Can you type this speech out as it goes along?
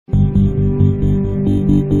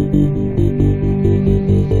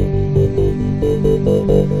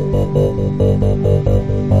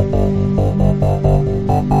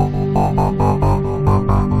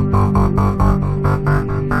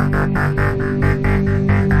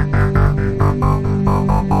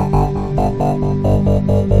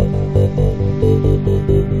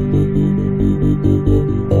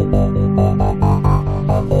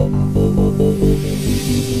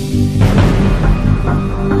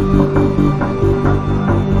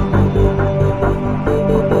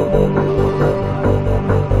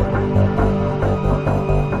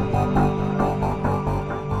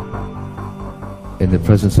in the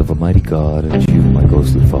presence of a mighty God and you, my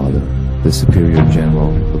ghostly father, the Superior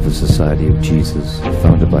General of the Society of Jesus,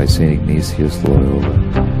 founded by St. Ignatius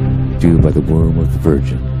Loyola, due by the womb of the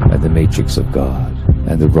Virgin and the matrix of God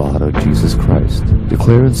and the rod of Jesus Christ,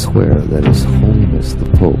 declare and swear that His Holiness the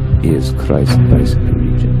Pope is Christ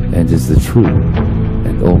Regent and is the true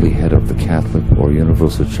and only head of the Catholic or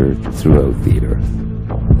Universal Church throughout the earth.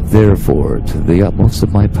 Therefore, to the utmost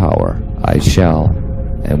of my power, I shall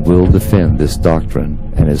and will defend this doctrine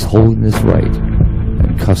and His Holiness right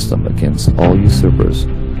and custom against all usurpers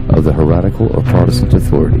of the heretical or Protestant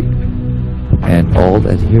authority, and all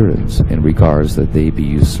adherents in regards that they be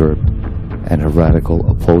usurped and heretical,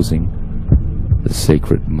 opposing the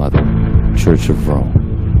Sacred Mother, Church of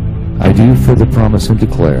Rome. I do further promise and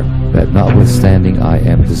declare that notwithstanding I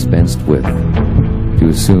am dispensed with to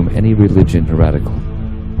assume any religion heretical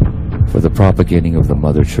for the propagating of the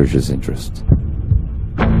Mother Church's interest,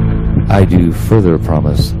 I do further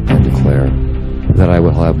promise and declare that I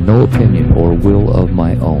will have no opinion or will of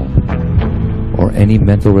my own, or any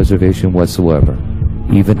mental reservation whatsoever,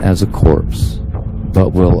 even as a corpse, but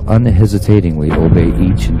will unhesitatingly obey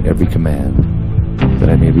each and every command that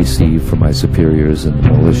I may receive from my superiors in the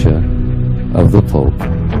militia of the Pope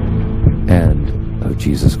and of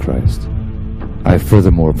Jesus Christ. I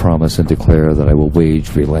furthermore promise and declare that I will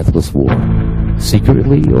wage relentless war,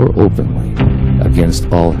 secretly or openly,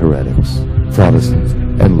 against all heretics, Protestants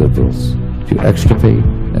and liberals, to extirpate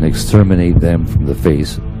and exterminate them from the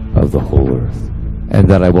face of the whole earth, and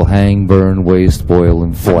that I will hang, burn, waste, boil,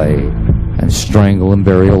 and flay, and strangle and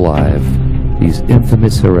bury alive these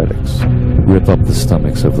infamous heretics, rip up the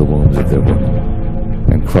stomachs of the wombs of their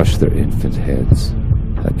women, and crush their infant heads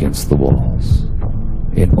against the walls,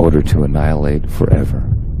 in order to annihilate forever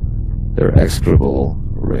their execrable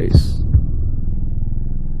race.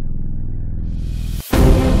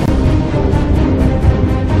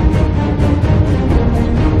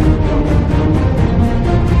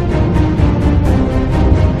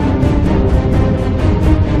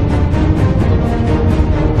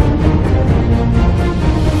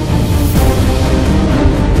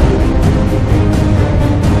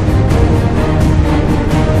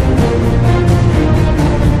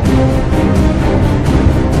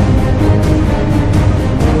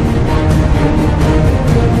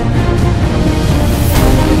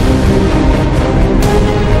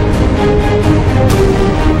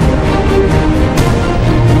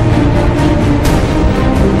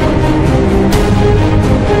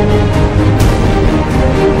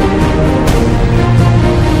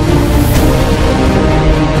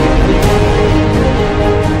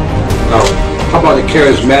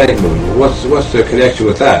 Charismatic movement. What's the connection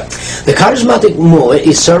with that? The charismatic movement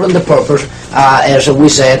is serving the purpose, as we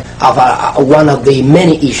said, of one of the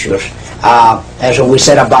many issues. As we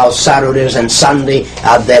said about Saturdays and Sunday,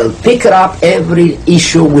 they'll pick up every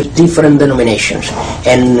issue with different denominations.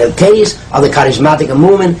 In the case of the charismatic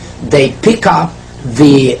movement, they pick up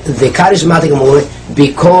the charismatic movement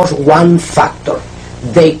because one factor: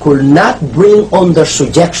 they could not bring under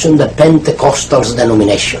subjection the Pentecostal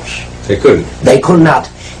denominations. They couldn't. They could not.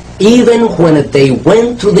 Even when they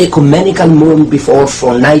went to the ecumenical movement before,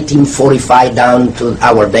 from 1945 down to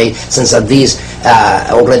our day, since this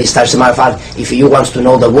already starts. As a matter of fact, if you want to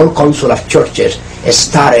know, the World Council of Churches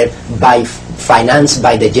started by financed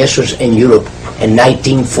by the Jesuits in Europe in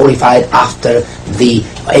 1945, after the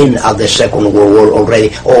end of the Second World War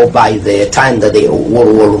already, or by the time that the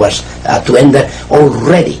World War was to end,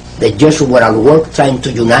 already the Jesuits were at work trying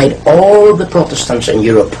to unite all the Protestants in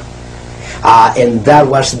Europe. And that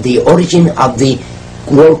was the origin of the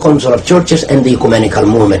World Council of Churches and the ecumenical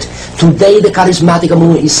movement. Today the charismatic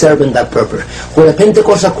movement is serving that purpose. When the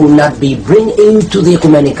Pentecostal could not be bring into the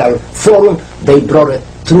ecumenical forum, they brought it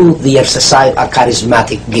through the exercise of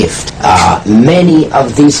charismatic gift. Many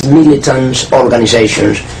of these militant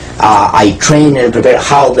organizations, I train and prepare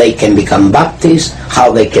how they can become Baptists,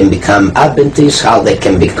 how they can become Adventists, how they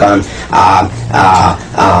can become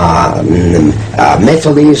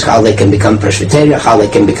Methodists, how they can become Presbyterian, how they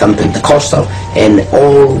can become Pentecostal, and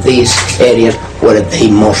all these areas where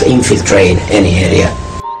they must infiltrate any area.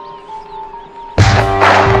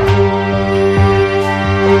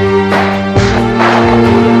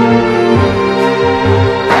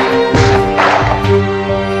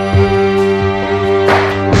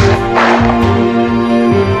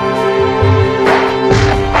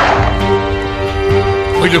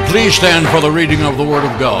 Would you please stand for the reading of the Word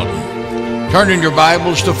of God? Turn in your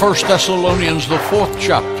Bibles to 1 Thessalonians, the 4th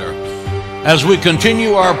chapter, as we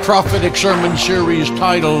continue our prophetic sermon series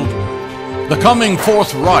titled, The Coming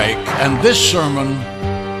Fourth Reich, and this sermon,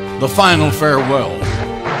 The Final Farewell.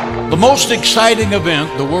 The most exciting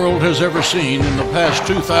event the world has ever seen in the past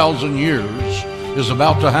 2,000 years is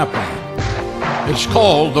about to happen. It's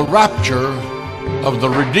called the rapture of the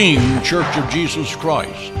redeemed Church of Jesus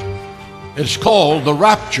Christ. It's called the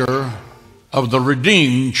rapture of the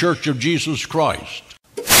redeemed Church of Jesus Christ.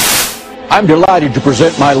 I'm delighted to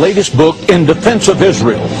present my latest book, In Defense of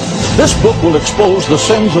Israel. This book will expose the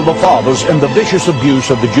sins of the fathers and the vicious abuse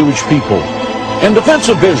of the Jewish people. In Defense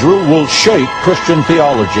of Israel will shake Christian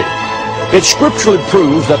theology. It scripturally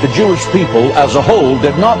proves that the Jewish people as a whole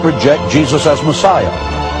did not reject Jesus as Messiah.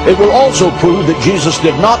 It will also prove that Jesus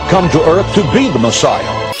did not come to earth to be the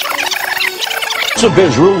Messiah. Defense of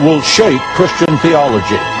Israel will shake Christian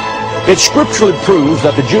theology. It scripturally proves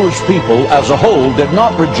that the Jewish people as a whole did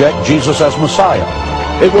not reject Jesus as Messiah.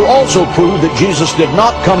 It will also prove that Jesus did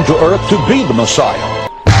not come to earth to be the Messiah.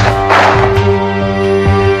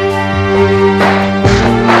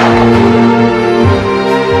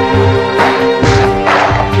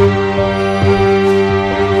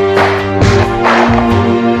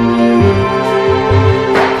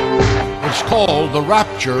 It's called the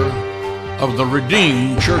rapture of the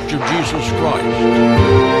redeemed Church of Jesus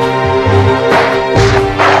Christ.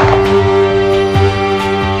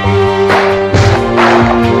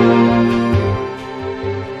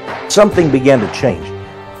 Something began to change.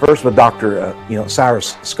 First with Dr.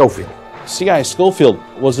 C.I.Scofield. C.I.Scofield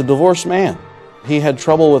was a divorced man. He had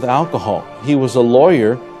trouble with alcohol. He was a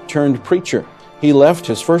lawyer turned preacher. He left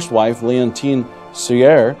his first wife, Leontine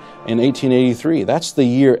Sierre, in 1883. That's the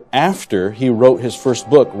year after he wrote his first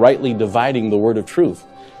book, Rightly Dividing the Word of Truth.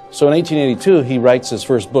 So in 1882, he writes his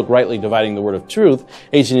first book, Rightly Dividing the Word of Truth.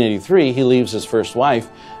 1883, he leaves his first wife,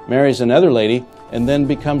 marries another lady, and then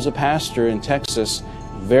becomes a pastor in Texas.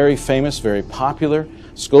 Very famous, very popular.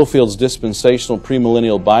 Scofield's dispensational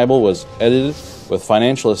premillennial Bible was edited with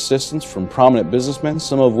financial assistance from prominent businessmen,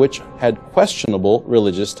 some of which had questionable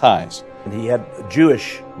religious ties. And he had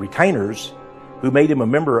Jewish retainers who made him a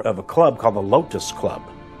member of a club called the Lotus Club,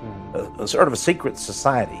 a sort of a secret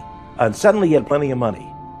society. And suddenly he had plenty of money.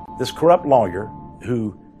 This corrupt lawyer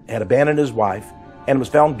who had abandoned his wife and was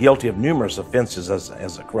found guilty of numerous offenses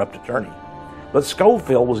as a corrupt attorney. But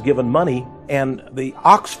Scofield was given money, and the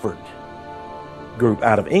Oxford group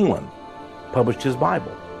out of England published his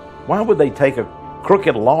Bible. Why would they take a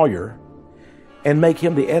crooked lawyer and make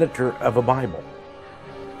him the editor of a Bible?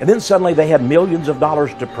 And then suddenly they had millions of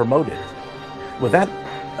dollars to promote it. With that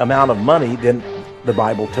amount of money, then the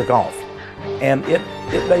Bible took off. And it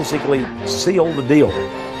basically sealed the deal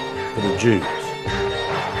for the Jews.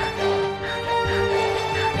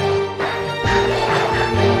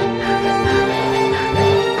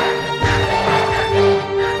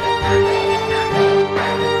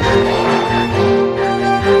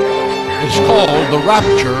 It's called the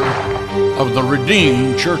rapture of the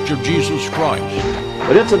redeemed Church of Jesus Christ.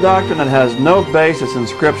 But it's a doctrine that has no basis in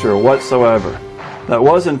Scripture whatsoever, that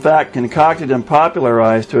was in fact concocted and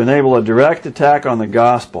popularized to enable a direct attack on the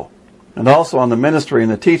gospel, and also on the ministry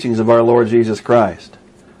and the teachings of our Lord Jesus Christ.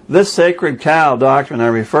 This sacred cow doctrine I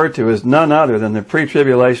refer to is none other than the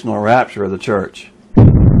pre-tribulational rapture of the church. For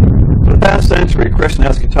the past century, Christian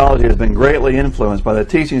eschatology has been greatly influenced by the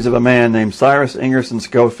teachings of a man named Cyrus Ingerson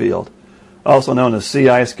Scofield, also known as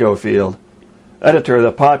C.I.Scofield, editor of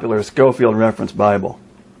the popular Scofield Reference Bible.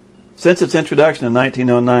 Since its introduction in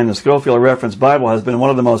 1909, the Scofield Reference Bible has been one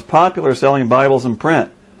of the most popular selling Bibles in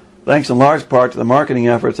print, thanks in large part to the marketing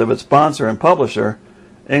efforts of its sponsor and publisher,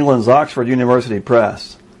 England's Oxford University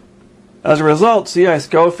Press. As a result,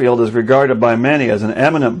 C.I.Scofield is regarded by many as an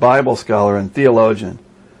eminent Bible scholar and theologian,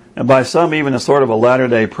 and by some even as sort of a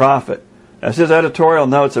latter-day prophet, as his editorial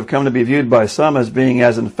notes have come to be viewed by some as being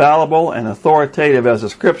as infallible and authoritative as the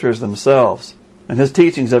Scriptures themselves, and his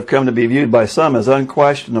teachings have come to be viewed by some as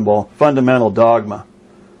unquestionable fundamental dogma.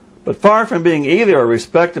 But far from being either a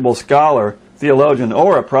respectable scholar, theologian,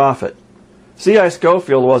 or a prophet,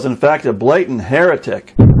 C.I.Scofield was in fact a blatant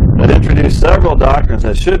heretic that introduced several doctrines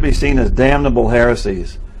that should be seen as damnable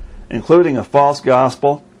heresies, including a false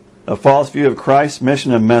gospel, a false view of Christ's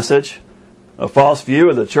mission and message, a false view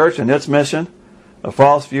of the church and its mission, a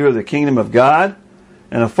false view of the kingdom of God,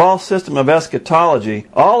 and a false system of eschatology,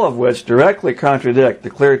 all of which directly contradict the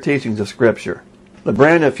clear teachings of Scripture. The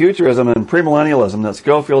brand of futurism and premillennialism that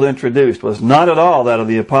Scofield introduced was not at all that of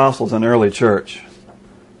the apostles and early church.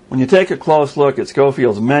 When you take a close look at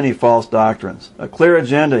Scofield's many false doctrines, a clear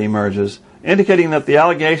agenda emerges, indicating that the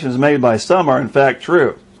allegations made by some are in fact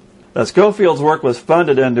true. That Scofield's work was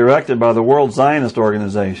funded and directed by the World Zionist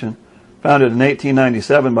Organization, founded in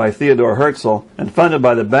 1897 by Theodor Herzl and funded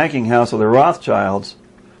by the banking house of the Rothschilds,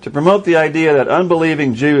 to promote the idea that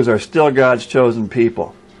unbelieving Jews are still God's chosen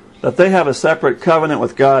people. that they have a separate covenant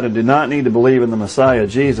with God and do not need to believe in the Messiah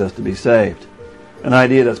Jesus to be saved. An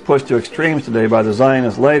idea that's pushed to extremes today by the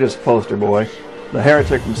Zionist latest poster boy, the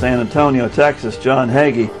heretic from San Antonio, Texas, John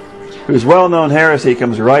Hagee, whose well-known heresy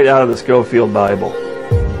comes right out of the Scofield Bible.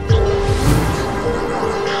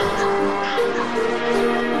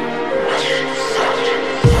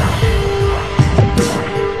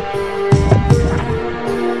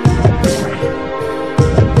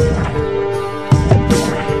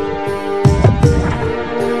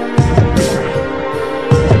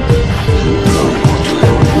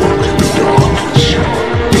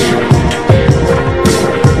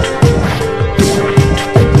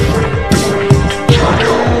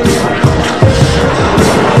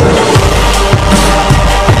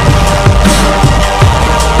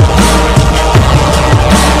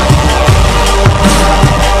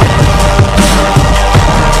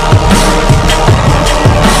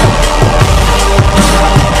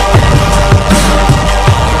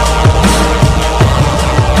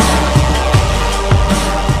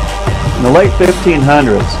 In the late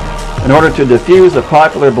 1500s, in order to diffuse the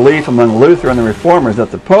popular belief among Luther and the Reformers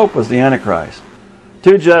that the Pope was the Antichrist,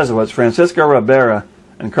 two Jesuits, Francisco Ribera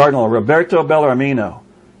and Cardinal Roberto Bellarmino,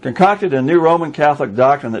 concocted a new Roman Catholic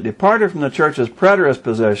doctrine that departed from the Church's preterist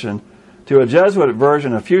position to a Jesuit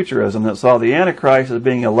version of futurism that saw the Antichrist as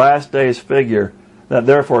being a last days figure that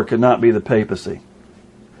therefore could not be the papacy.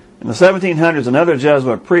 In the 1700s, another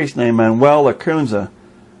Jesuit priest named Manuel Lacunza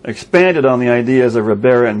expanded on the ideas of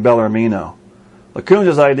Ribera and Bellarmino.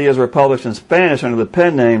 Lacunza's ideas were published in Spanish under the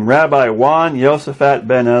pen name Rabbi Juan Josephat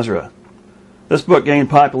ben Ezra. This book gained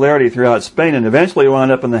popularity throughout Spain and eventually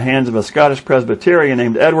wound up in the hands of a Scottish Presbyterian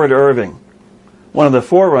named Edward Irving, one of the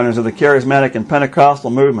forerunners of the charismatic and Pentecostal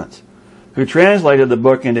movements, who translated the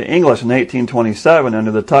book into English in 1827 under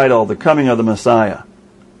the title The Coming of the Messiah.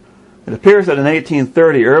 It appears that in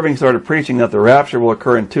 1830 Irving started preaching that the rapture will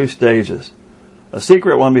occur in two stages, a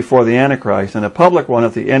secret one before the Antichrist and a public one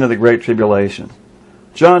at the end of the Great Tribulation.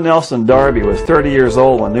 John Nelson Darby was 30 years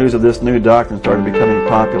old when news of this new doctrine started becoming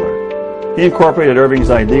popular. He incorporated Irving's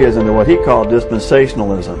ideas into what he called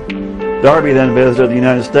dispensationalism. Darby then visited the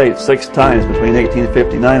United States 6 times between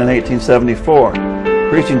 1859 and 1874,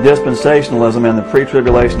 preaching dispensationalism and the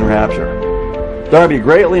pre-tribulation rapture. Darby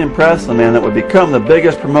greatly impressed the man that would become the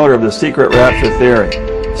biggest promoter of the secret rapture theory,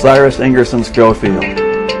 Cyrus Ingerson Scofield.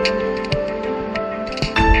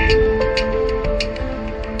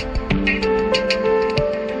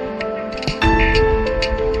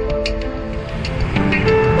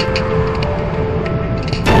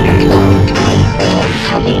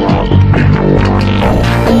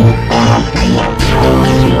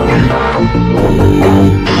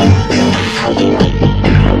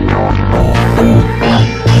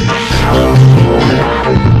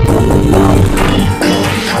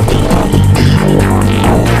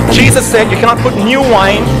 Jesus said you cannot put new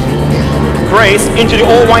wine, grace, into the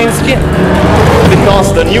old wine skin,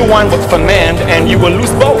 because the new wine would ferment and you will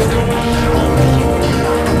lose both.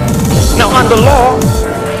 Now under law,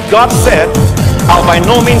 God said, I'll by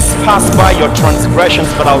no means pass by your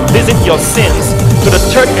transgressions, but I'll visit your sins to the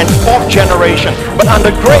 3rd and 4th generation. But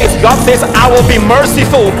under grace, God says, I will be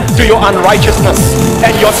merciful to your unrighteousness,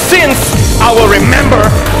 and your sins I will remember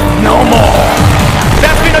no more.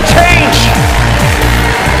 There's been a change.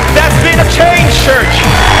 There's been a change, church.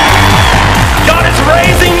 God is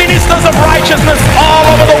raising ministers of righteousness all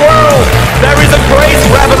over the world. There is a grace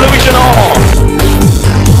revolution on.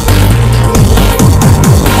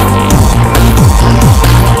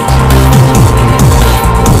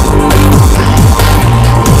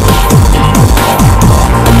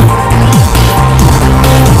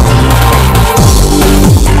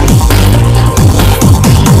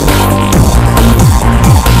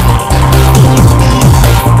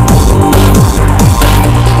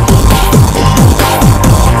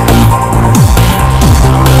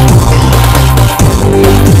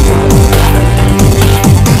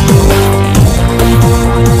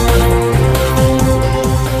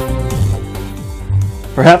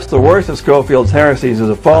 Perhaps the worst of Scofield's heresies is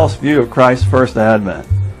a false view of Christ's first advent,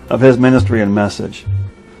 of his ministry and message.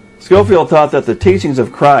 Scofield taught that the teachings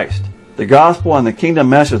of Christ, the gospel and the kingdom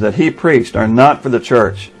message that he preached, are not for the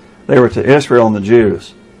church. They were to Israel and the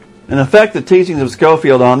Jews. In effect, the teachings of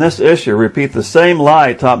Scofield on this issue repeat the same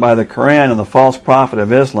lie taught by the Quran and the false prophet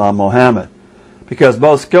of Islam, Muhammad, because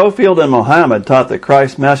both Scofield and Muhammad taught that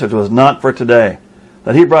Christ's message was not for today,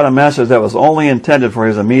 that he brought a message that was only intended for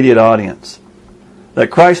his immediate audience, that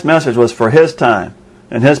Christ's message was for his time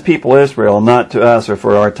and his people Israel, not to us or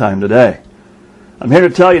for our time today. I'm here to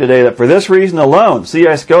tell you today that for this reason alone,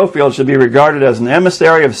 C.I. Scofield should be regarded as an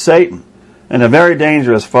emissary of Satan and a very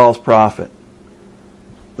dangerous false prophet.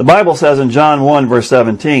 The Bible says in John 1 verse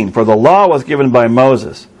 17, "For the law was given by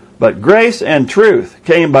Moses, but grace and truth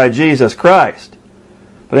came by Jesus Christ."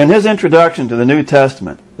 But in his introduction to the New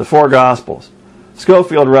Testament, the four Gospels,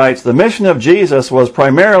 Scofield writes, "The mission of Jesus was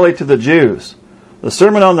primarily to the Jews. The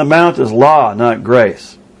Sermon on the Mount is law, not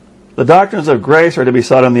grace. The doctrines of grace are to be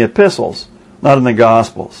sought in the epistles, not in the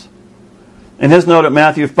Gospels." In his note at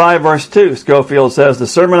Matthew 5 verse 2, Scofield says, "The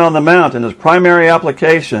Sermon on the Mount in its primary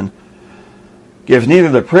application gives neither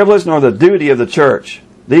the privilege nor the duty of the church.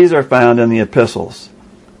 These are found in the epistles."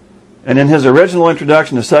 And in his original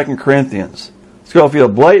introduction to 2 Corinthians,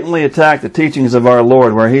 Scofield blatantly attacked the teachings of our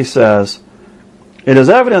Lord, where he says, "It is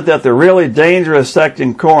evident that the really dangerous sect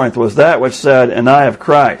in Corinth was that which said, 'And I of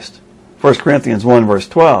Christ.'" 1 Corinthians 1 verse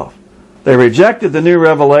 12. They rejected the new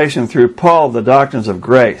revelation through Paul of the doctrines of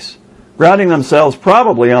grace, grounding themselves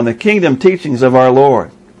probably on the kingdom teachings of our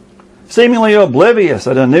Lord, seemingly oblivious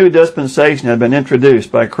that a new dispensation had been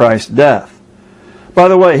introduced by Christ's death. By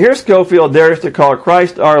the way, here Scofield dares to call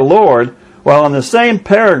Christ our Lord, while in the same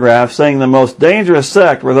paragraph saying the most dangerous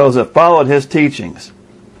sect were those that followed his teachings.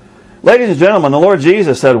 Ladies and gentlemen, the Lord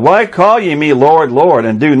Jesus said, "Why call ye me Lord, Lord,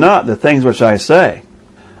 and do not the things which I say?"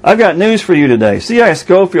 I've got news for you today.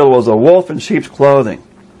 C.I.Scofield was a wolf in sheep's clothing.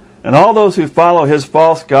 And all those who follow his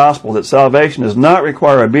false gospel that salvation does not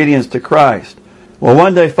require obedience to Christ will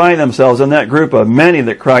one day find themselves in that group of many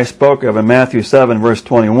that Christ spoke of in Matthew 7 verse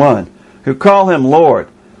 21, who call him Lord,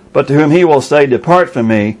 but to whom he will say, "Depart from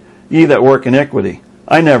me, ye that work iniquity.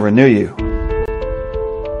 I never knew you."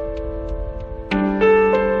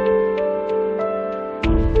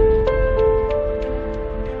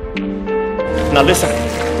 Now listen.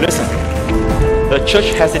 The church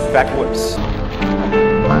has it backwards.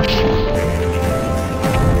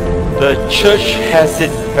 The church has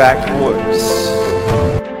it backwards.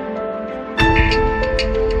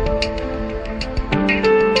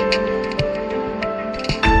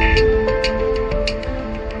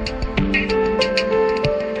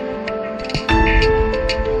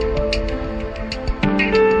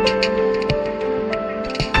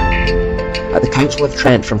 At the Council of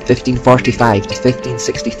Trent from 1545 to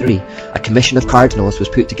 1563, a commission of cardinals was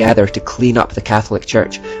put together to clean up the Catholic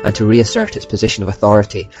Church and to reassert its position of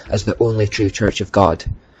authority as the only true Church of God.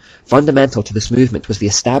 Fundamental to this movement was the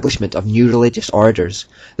establishment of new religious orders.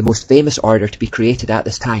 The most famous order to be created at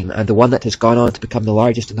this time, and the one that has gone on to become the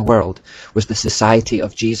largest in the world, was the Society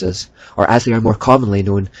of Jesus, or as they are more commonly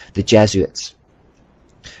known, the Jesuits.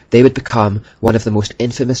 They would become one of the most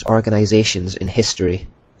infamous organizations in history.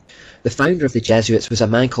 The founder of the Jesuits was a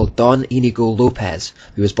man called Don Inigo Lopez,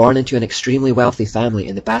 who was born into an extremely wealthy family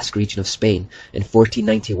in the Basque region of Spain in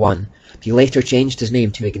 1491. He later changed his name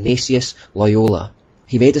to Ignatius Loyola.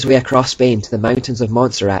 He made his way across Spain to the mountains of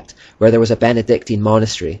Montserrat, where there was a Benedictine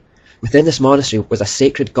monastery. Within this monastery was a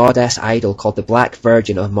sacred goddess idol called the Black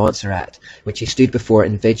Virgin of Montserrat, which he stood before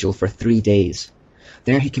in vigil for 3 days.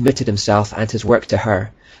 There he committed himself and his work to her.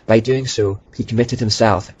 By doing so, he committed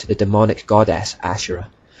himself to the demonic goddess Asherah.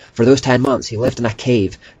 For those 10 months he lived in a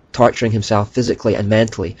cave, torturing himself physically and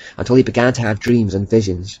mentally, until he began to have dreams and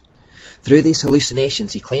visions. Through these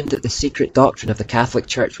hallucinations he claimed that the secret doctrine of the Catholic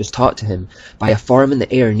Church was taught to him by a form in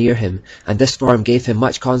the air near him, and this form gave him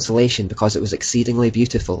much consolation because it was exceedingly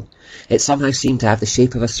beautiful. It somehow seemed to have the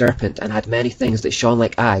shape of a serpent, and had many things that shone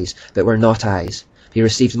like eyes, but were not eyes. He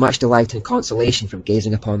received much delight and consolation from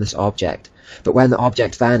gazing upon this object, but when the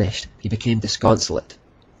object vanished, he became disconsolate.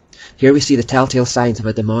 Here we see the telltale signs of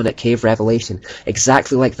a demonic cave revelation,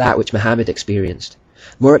 exactly like that which Muhammad experienced.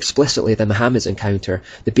 More explicitly than Muhammad's encounter,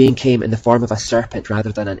 the being came in the form of a serpent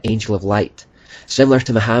rather than an angel of light. Similar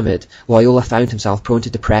to Muhammad, Loyola found himself prone to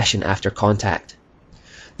depression after contact.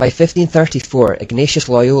 By 1534, Ignatius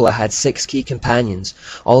Loyola had 6 key companions,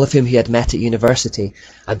 all of whom he had met at university,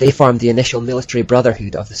 and they formed the initial military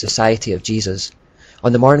brotherhood of the Society of Jesus.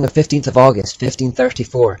 On the morning of 15th of August,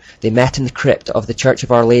 1534, they met in the crypt of the Church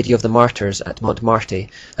of Our Lady of the Martyrs at Montmartre,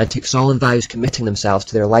 and took solemn vows committing themselves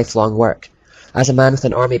to their lifelong work. As a man with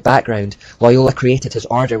an army background, Loyola created his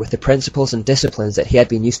order with the principles and disciplines that he had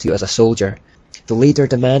been used to as a soldier. The leader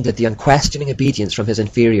demanded the unquestioning obedience from his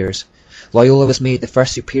inferiors. Loyola was made the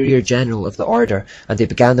first superior general of the order, and they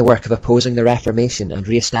began the work of opposing the Reformation and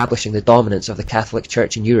re-establishing the dominance of the Catholic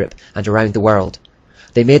Church in Europe and around the world.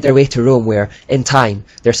 They made their way to Rome where, in time,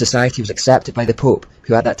 their society was accepted by the Pope,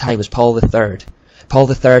 who at that time was Paul III. Paul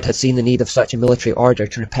III had seen the need of such a military order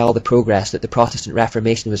to repel the progress that the Protestant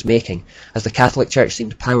Reformation was making, as the Catholic Church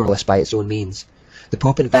seemed powerless by its own means. The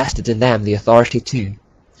Pope invested in them the authority to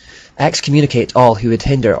excommunicate all who would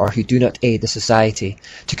hinder or who do not aid the society,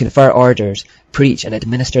 to confer orders, preach and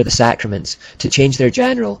administer the sacraments, to change their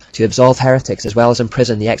general, to absolve heretics as well as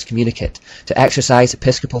imprison the excommunicate, to exercise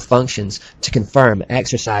episcopal functions, to confirm,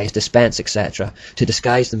 exercise, dispense, etc., to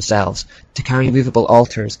disguise themselves, to carry movable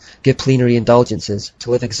altars, give plenary indulgences, to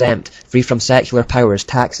live exempt, free from secular powers,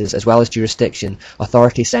 taxes, as well as jurisdiction,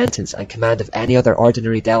 authority, sentence, and command of any other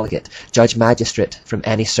ordinary delegate, judge, magistrate, from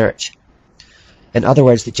any search. In other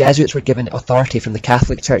words, the Jesuits were given authority from the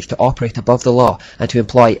Catholic Church to operate above the law and to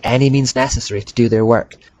employ any means necessary to do their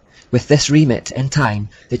work. With this remit, in time,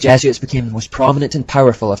 the Jesuits became the most prominent and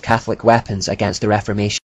powerful of Catholic weapons against the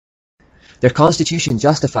Reformation. Their constitution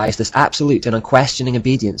justifies this absolute and unquestioning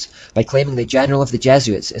obedience by claiming the general of the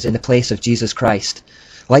Jesuits is in the place of Jesus Christ.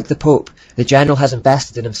 Like the Pope, the general has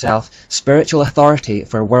invested in himself spiritual authority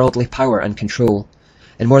for worldly power and control.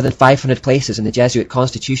 In more than 500 places in the Jesuit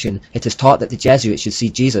constitution, it is taught that the Jesuits should see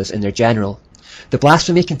Jesus in their general. The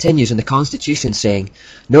blasphemy continues in the constitution, saying,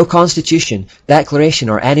 "No constitution, declaration,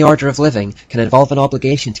 or any order of living can involve an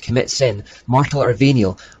obligation to commit sin, mortal or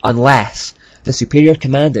venial, unless the superior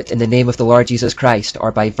command it in the name of the Lord Jesus Christ,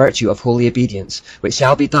 or by virtue of holy obedience, which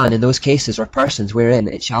shall be done in those cases or persons wherein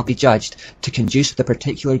it shall be judged to conduce to the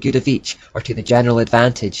particular good of each, or to the general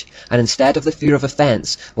advantage. And instead of the fear of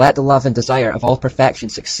offence, let the love and desire of all perfection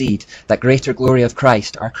succeed, that greater glory of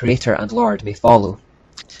Christ, our Creator and Lord, may follow."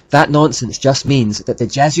 That nonsense just means that the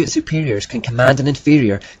Jesuit superiors can command an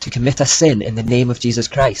inferior to commit a sin in the name of Jesus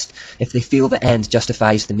Christ, if they feel the end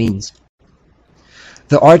justifies the means.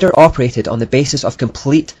 The order operated on the basis of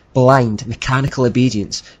complete, blind, mechanical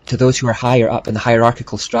obedience to those who are higher up in the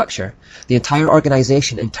hierarchical structure. The entire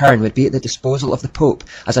organization in turn would be at the disposal of the Pope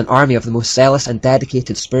as an army of the most zealous and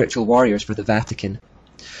dedicated spiritual warriors for the Vatican.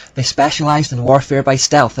 They specialized in warfare by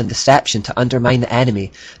stealth and deception to undermine the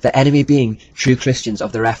enemy being true Christians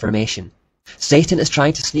of the Reformation. Satan is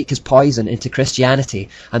trying to sneak his poison into Christianity,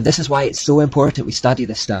 and this is why it's so important we study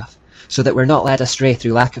this stuff, so that we're not led astray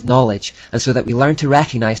through lack of knowledge, and so that we learn to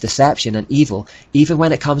recognize deception and evil, even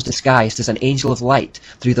when it comes disguised as an angel of light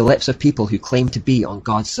through the lips of people who claim to be on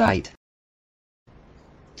God's side.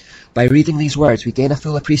 By reading these words, we gain a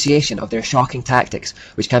full appreciation of their shocking tactics,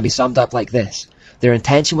 which can be summed up like this. Their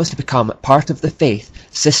intention was to become part of the faith,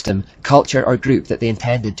 system, culture, or group that they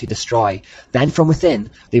intended to destroy. Then from within,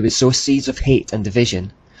 they would sow seeds of hate and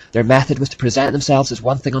division. Their method was to present themselves as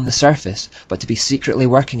one thing on the surface, but to be secretly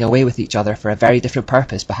working away with each other for a very different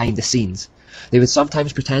purpose behind the scenes. They would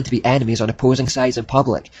sometimes pretend to be enemies on opposing sides in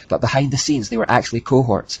public, but behind the scenes they were actually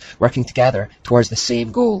cohorts, working together towards the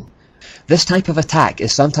same goal. This type of attack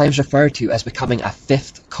is sometimes referred to as becoming a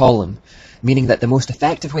fifth column, meaning that the most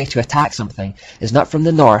effective way to attack something is not from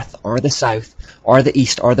the north, or the south, or the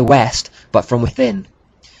east, or the west, but from within.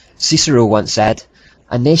 Cicero once said,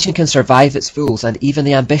 "A nation can survive its fools and even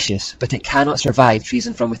the ambitious, but it cannot survive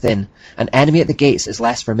treason from within. An enemy at the gates is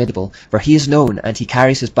less formidable, for he is known and he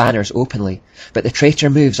carries his banners openly. But the traitor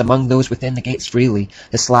moves among those within the gates freely,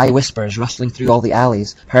 his sly whispers rustling through all the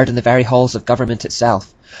alleys, heard in the very halls of government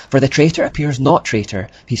itself. For the traitor appears not traitor,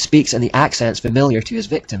 he speaks in the accents familiar to his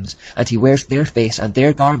victims, and he wears their face and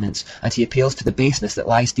their garments, and he appeals to the baseness that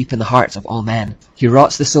lies deep in the hearts of all men. He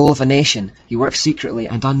rots the soul of a nation, he works secretly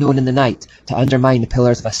and unknown in the night, to undermine the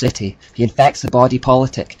pillars of a city. He infects the body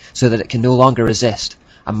politic, so that it can no longer resist.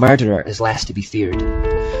 A murderer is less to be feared."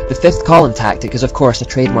 The fifth column tactic is of course a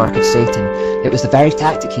trademark of Satan. It was the very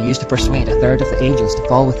tactic he used to persuade a third of the angels to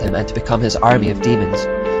fall with him and to become his army of demons.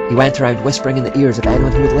 He went around whispering in the ears of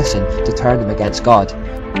anyone who would listen to turn them against God.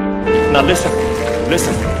 Now listen.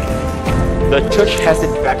 The church has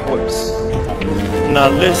it backwards. Now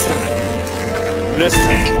listen.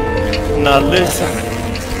 Now listen.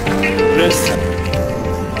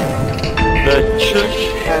 The church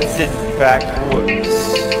has it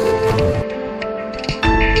backwards.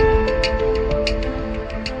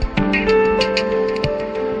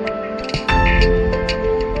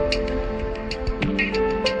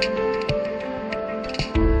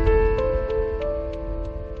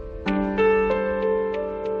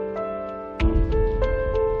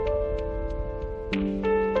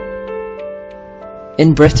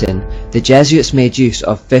 In Britain, the Jesuits made use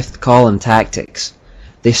of fifth column tactics.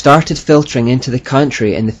 They started filtering into the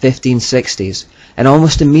country in the 1560s, and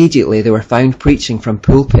almost immediately they were found preaching from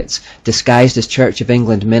pulpits disguised as Church of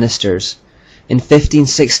England ministers. In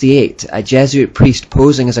 1568, a Jesuit priest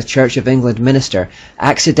posing as a Church of England minister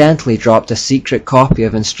accidentally dropped a secret copy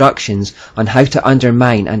of instructions on how to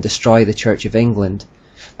undermine and destroy the Church of England.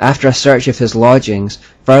 After a search of his lodgings,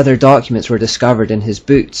 further documents were discovered in his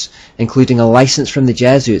boots, including a license from the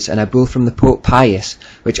Jesuits and a bull from the Pope Pius,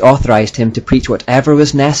 which authorized him to preach whatever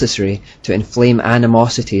was necessary to inflame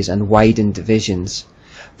animosities and widen divisions.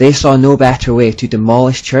 They saw no better way to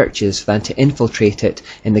demolish churches than to infiltrate it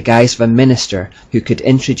in the guise of a minister who could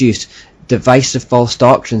introduce divisive false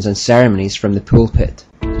doctrines and ceremonies from the pulpit.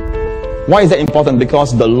 Why is that important?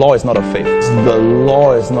 Because the law is not of faith. The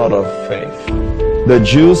law is not of faith. The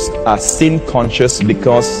Jews are sin conscious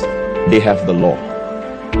because they have the law.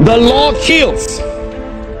 The law kills.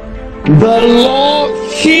 The law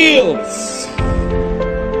kills.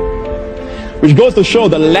 Which goes to show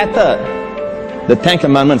the letter, the Ten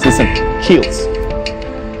Commandments, listen, kills.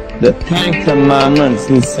 The Ten Commandments,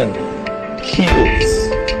 listen, kills.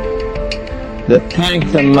 The Ten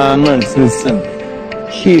Commandments, listen,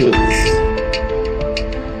 kills.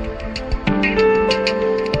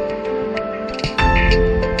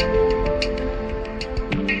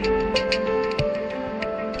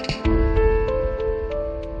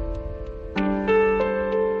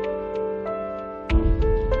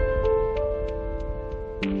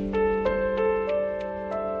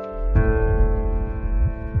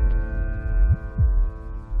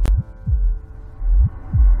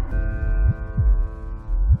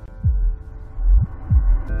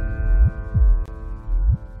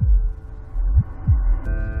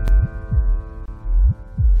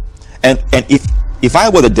 And if I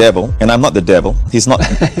were the devil, and I'm not the devil, he's not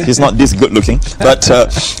this good looking, but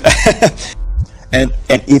and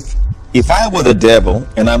if I were the devil,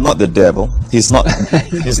 and I'm not the devil, he's not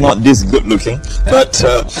this good looking, but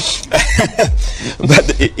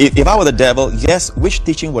but if I were the devil, yes, which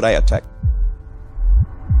teaching would I attack?